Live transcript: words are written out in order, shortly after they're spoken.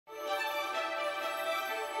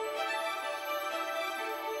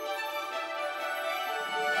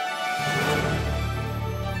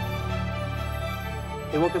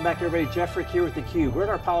welcome back everybody. Jeff Frick here with theCUBE. We're in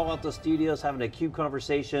our Palo Alto studios having a CUBE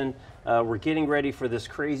conversation. We're getting ready for this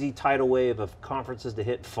crazy tidal wave of conferences to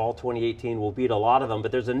hit fall 2018. We'll beat a lot of them,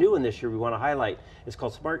 but there's a new one this year we want to highlight. It's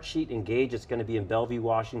called Smartsheet Engage. It's going to be in Bellevue,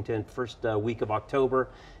 Washington, first week of October.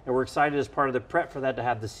 And we're excited as part of the prep for that to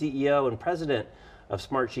have the CEO and president of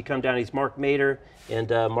Smartsheet come down. He's Mark Mader. And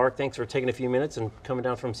Mark, thanks for taking a few minutes and coming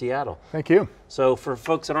down from Seattle. Thank you. So for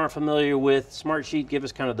folks that aren't familiar with Smartsheet, give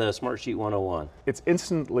us kind of the Smartsheet 101. It's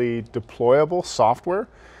instantly deployable software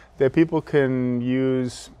that people can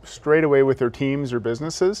use straight away with their teams or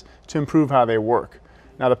businesses to improve how they work.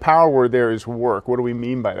 Now the power word there is work. What do we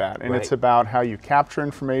mean by that? And it's about how you capture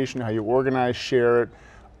information, how you organize, share it,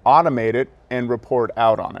 automate it, and report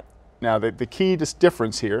out on it. Now the key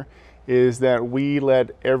difference here is that we let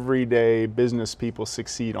everyday business people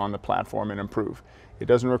succeed on the platform and improve. It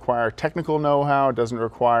doesn't require technical know-how, it doesn't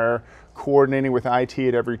require coordinating with IT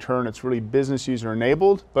at every turn. It's really business user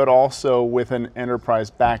enabled, but also with an enterprise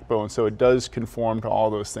backbone, so it does conform to all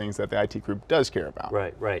those things that the IT group does care about.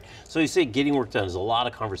 Right, right. So you say getting work done, there's a lot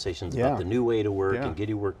of conversations about the new way to work and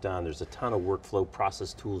getting work done. There's a ton of workflow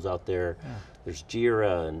process tools out there. There's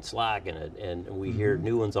Jira and Slack and we hear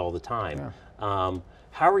new ones all the time.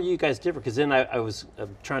 How are you guys different? Because then I was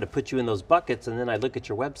trying to put you in those buckets, and then I look at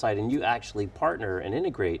your website and you actually partner and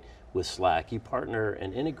integrate with Slack. You partner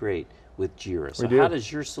and integrate with Jira. So how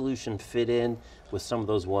does your solution fit in with some of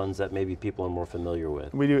those ones that maybe people are more familiar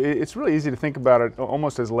with? We do. It's really easy to think about it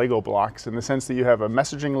almost as Lego blocks, in the sense that you have a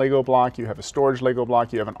messaging Lego block, you have a storage Lego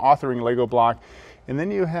block, you have an authoring Lego block, and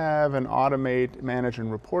then you have an automate, manage,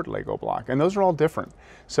 and report Lego block. And those are all different.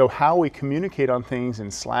 So how we communicate on things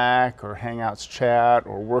in Slack or Hangouts chat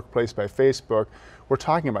or Workplace by Facebook, we're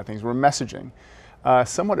talking about things, we're messaging.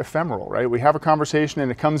 Somewhat ephemeral, right? We have a conversation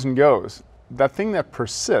and it comes and goes. That thing that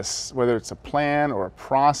persists, whether it's a plan or a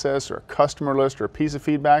process or a customer list or a piece of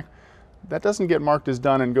feedback, that doesn't get marked as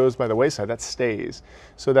done and goes by the wayside, that stays.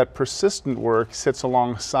 So that persistent work sits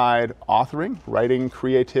alongside authoring, writing,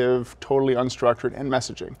 creative, totally unstructured, and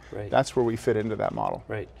messaging. That's where we fit into that model.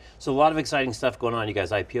 Right. So a lot of exciting stuff going on. You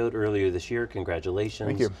guys IPO'd earlier this year, congratulations.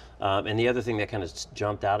 Thank you. And the other thing that kind of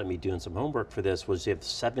jumped out at me doing some homework for this was you have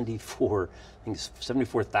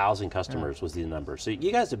 74,000 customers was the number. So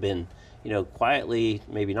you guys have been, quietly,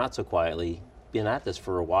 maybe not so quietly, been at this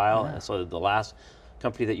for a while. So the last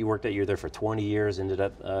company that you worked at, you were there for 20 years, ended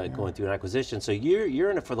up going through an acquisition. So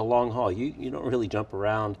you're in it for the long haul. You don't really jump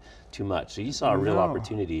around too much. So you saw a real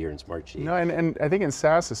opportunity here in Smartsheet. No, and I think in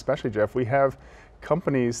SaaS especially, Jeff, we have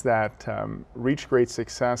companies that reach great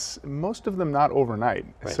success, most of them not overnight.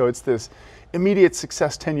 So it's this immediate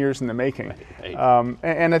success 10 years in the making.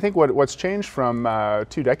 And I think what's changed from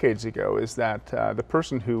 2 decades ago is that the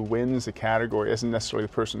person who wins a category isn't necessarily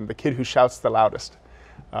the kid who shouts the loudest.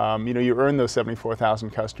 You earn those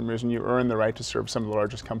 74,000 customers and you earn the right to serve some of the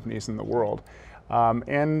largest companies in the world.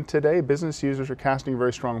 And today, business users are casting a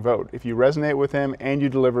very strong vote. If you resonate with them and you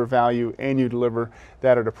deliver value and you deliver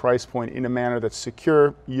that at a price point in a manner that's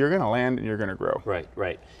secure, you're going to land and you're going to grow. Right,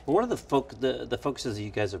 right. And one of the focuses that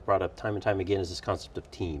you guys have brought up time and time again is this concept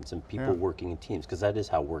of teams and people working in teams, because that is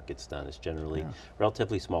how work gets done. It's generally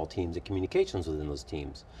relatively small teams and communications within those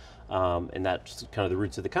teams. And that's kind of the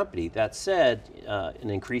roots of the company. That said, an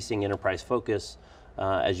increasing enterprise focus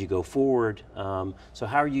as you go forward. So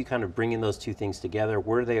how are you kind of bringing those two things together?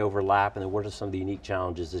 Where do they overlap, and then what are some of the unique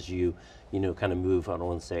challenges as you kind of move, I don't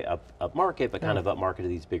want to say up market, but kind of up market to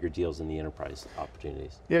these bigger deals in the enterprise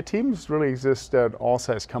opportunities? Yeah, teams really exist at all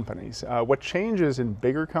size companies. What changes in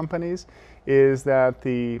bigger companies is that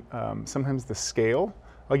sometimes the scale.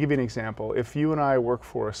 I'll give you an example. If you and I work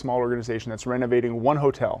for a small organization that's renovating one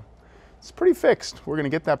hotel, it's pretty fixed. We're going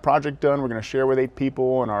to get that project done. We're going to share with 8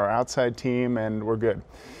 people and our outside team, and we're good.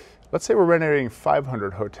 Let's say we're renovating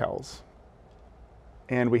 500 hotels,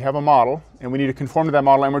 and we have a model, and we need to conform to that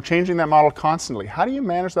model, and we're changing that model constantly. How do you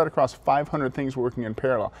manage that across 500 things working in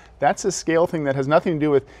parallel? That's a scale thing that has nothing to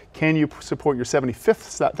do with, can you support your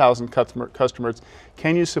 75,000 customers?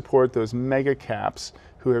 Can you support those mega caps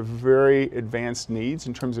who have very advanced needs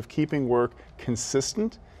in terms of keeping work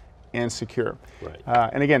consistent and secure.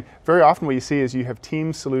 And again, very often what you see is you have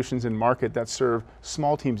team solutions in market that serve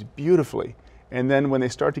small teams beautifully, and then when they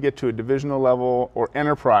start to get to a divisional level or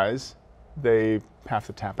enterprise, they have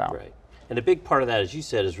to tap out. And a big part of that, as you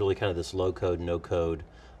said, is really kind of this low code, no code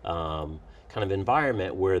kind of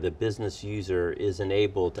environment where the business user is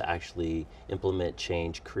enabled to actually implement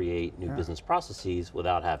change, create new business processes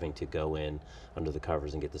without having to go in under the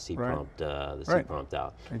covers and get the C prompt, prompt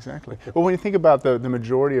out. Exactly. Well, when you think about the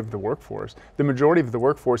majority of the workforce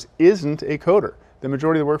isn't a coder. The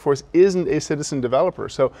majority of the workforce isn't a citizen developer.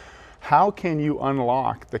 So how can you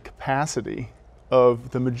unlock the capacity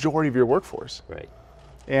of the majority of your workforce? Right.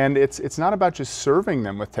 And it's not about just serving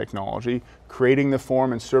them with technology, creating the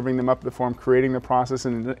form and serving them up the form, creating the process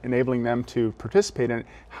and enabling them to participate in it.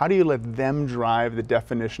 How do you let them drive the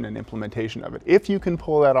definition and implementation of it? If you can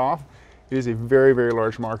pull that off, it is a very, very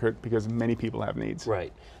large market because many people have needs.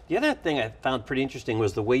 Right. The other thing I found pretty interesting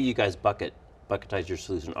was the way you guys bucketize your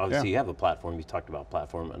solution. Obviously you have a platform, you talked about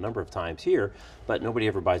platform a number of times here, but nobody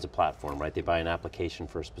ever buys a platform, right? They buy an application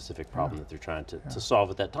for a specific problem that they're trying to solve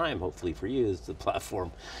at that time. Hopefully for you, as the platform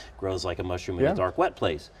grows like a mushroom in a dark, wet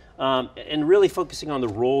place. And really focusing on the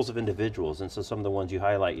roles of individuals. And so some of the ones you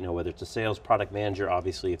highlight, you know, whether it's a sales, product manager,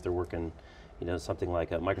 obviously if they're working, you know, something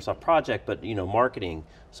like a Microsoft project, but you know, marketing,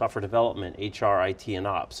 software development, HR, IT, and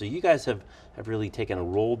ops. So you guys have really taken a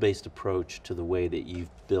role-based approach to the way that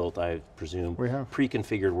you've built, I presume,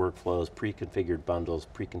 pre-configured workflows, pre-configured bundles,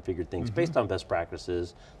 pre-configured things based on best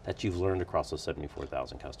practices that you've learned across those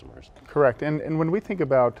 74,000 customers. Correct, and when we think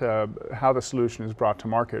about how the solution is brought to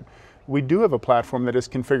market, we do have a platform that is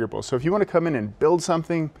configurable. So if you want to come in and build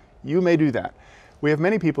something, you may do that. We have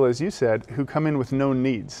many people, as you said, who come in with known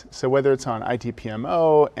needs. So whether it's on IT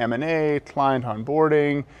PMO, M&A, client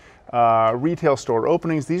onboarding, retail store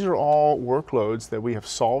openings, these are all workloads that we have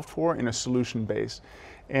solved for in a solution base.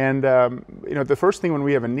 And you know, the first thing when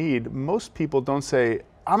we have a need, most people don't say,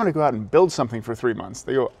 I'm going to go out and build something for 3 months.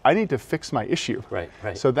 They go, I need to fix my issue. Right,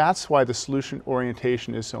 right. So that's why the solution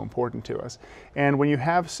orientation is so important to us. And when you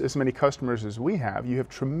have as many customers as we have, you have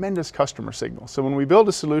tremendous customer signal. So when we build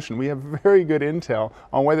a solution, we have very good intel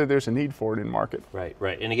on whether there's a need for it in market. Right,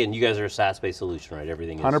 right. And again, you guys are a SaaS-based solution, right?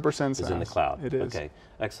 Everything is 100% is in the cloud. It is. Okay,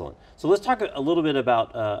 excellent. So let's talk a little bit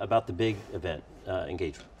about the big event,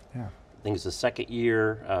 engagement. Yeah. I think it's the second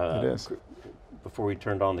year. It is. Before we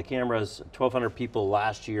turned on the cameras, 1,200 people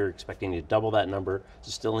last year, expecting to double that number. Is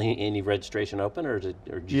there still any registration open, or did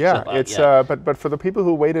you sell out? It's but for the people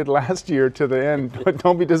who waited last year to the end,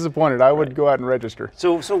 don't be disappointed. I would go out and register.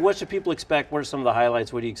 So what should people expect? What are some of the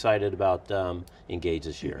highlights? What are you excited about Engage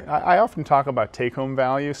this year? I often talk about take-home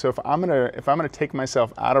value. So if I'm gonna take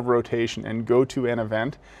myself out of rotation and go to an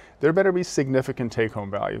event, there better be significant take-home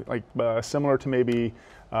value, like similar to maybe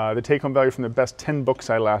the take-home value from the best 10 books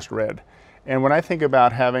I last read. And when I think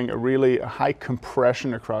about having a really high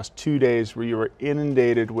compression across 2 days where you are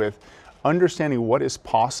inundated with understanding what is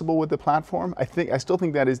possible with the platform, I still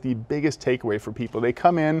think that is the biggest takeaway for people. They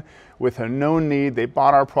come in with a known need, they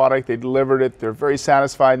bought our product, they delivered it, they're very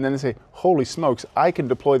satisfied, and then they say, holy smokes, I can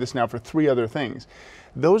deploy this now for 3 other things.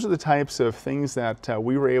 Those are the types of things that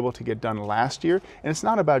we were able to get done last year. And it's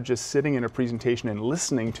not about just sitting in a presentation and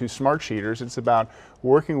listening to Smartsheeters, it's about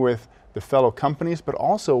working with the fellow companies, but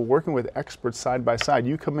also working with experts side by side.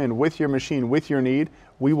 You come in with your machine, with your need,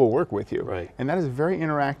 we will work with you. Right. And that is a very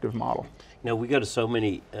interactive model. You know, we go to so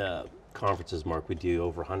many conferences, Mark. We do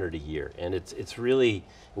over 100 a year, and it's really,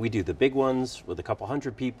 we do the big ones with a couple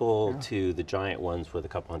hundred people to the giant ones with a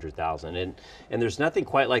couple 100,000. And there's nothing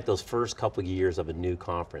quite like those first couple of years of a new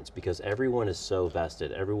conference, because everyone is so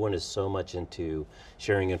vested, everyone is so much into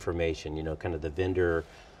sharing information, you know, kind of the vendor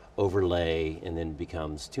overlay, and then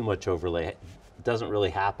becomes too much overlay. It doesn't really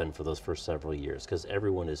happen for those first several years because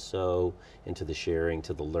everyone is so into the sharing,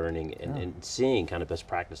 to the learning, and seeing kind of best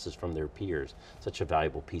practices from their peers. Such a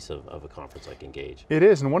valuable piece of a conference like Engage. It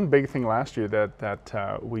is, and one big thing last year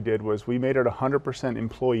that we did was we made it 100%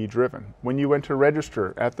 employee driven. When you went to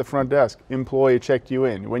register at the front desk, employee checked you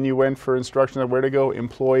in. When you went for instructions on where to go,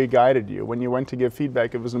 employee guided you. When you went to give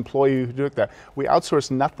feedback, it was employee who did that. We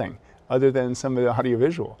outsourced nothing other than some of the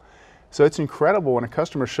audiovisual. So it's incredible when a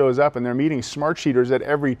customer shows up and they're meeting Smartsheeters at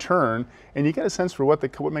every turn, and you get a sense for what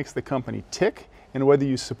makes the company tick and whether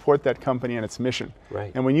you support that company and its mission.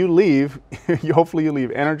 Right. And when you leave, hopefully you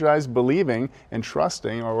leave energized, believing, and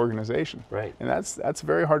trusting our organization. Right. And that's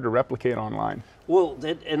very hard to replicate online. Well,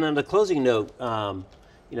 and on the closing note,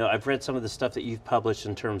 you know, I've read some of the stuff that you've published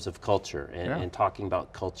in terms of culture and talking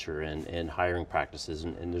about culture and hiring practices,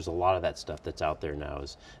 and there's a lot of that stuff that's out there now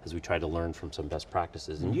as we try to learn from some best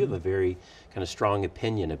practices. And you have a very kind of strong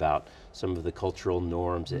opinion about some of the cultural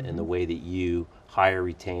norms and the way that you hire,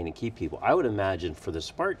 retain, and keep people. I would imagine for the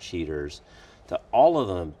Smartsheeters, to all of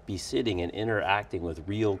them be sitting and interacting with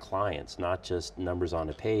real clients, not just numbers on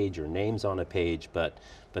a page or names on a page, but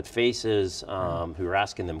faces who are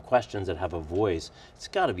asking them questions that have a voice. It's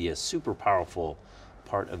got to be a super powerful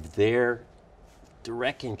part of their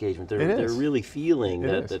direct engagement. They're really feeling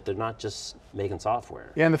that they're not just making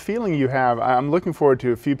software. Yeah, and the feeling you have, I'm looking forward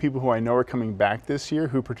to a few people who I know are coming back this year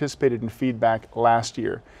who participated in feedback last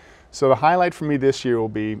year. So the highlight for me this year will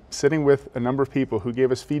be sitting with a number of people who gave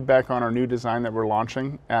us feedback on our new design that we're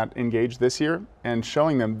launching at Engage this year and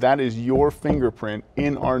showing them that is your fingerprint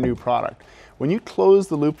in our new product. When you close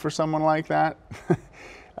the loop for someone like that,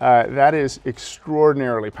 that is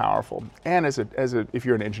extraordinarily powerful. And if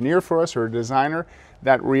you're an engineer for us or a designer,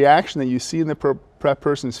 that reaction that you see in the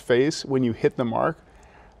person's face when you hit the mark,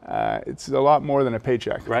 it's a lot more than a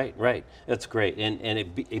paycheck. Right, right. That's great, and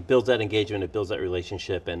it builds that engagement, it builds that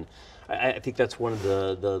relationship, and I think that's one of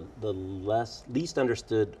the least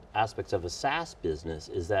understood aspects of a SaaS business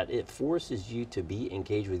is that it forces you to be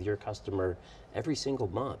engaged with your customer every single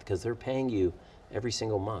month because they're paying you every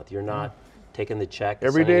single month. You're not taking the check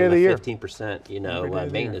every day of the year,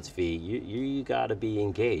 15% maintenance fee. You got to be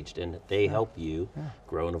engaged, and they help you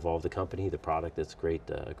grow and evolve the company, the product. That's great,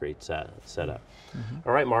 great setup.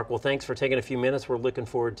 All right, Mark. Well, thanks for taking a few minutes. We're looking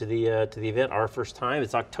forward to the event. Our first time.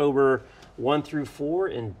 It's October 1 through 4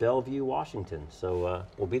 in Bellevue, Washington. So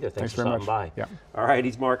we'll be there. Thanks for stopping by. Yeah. All right,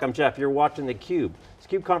 he's Mark. I'm Jeff. You're watching theCUBE. It's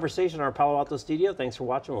CUBE Conversation in our Palo Alto studio. Thanks for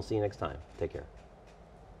watching. We'll see you next time. Take care.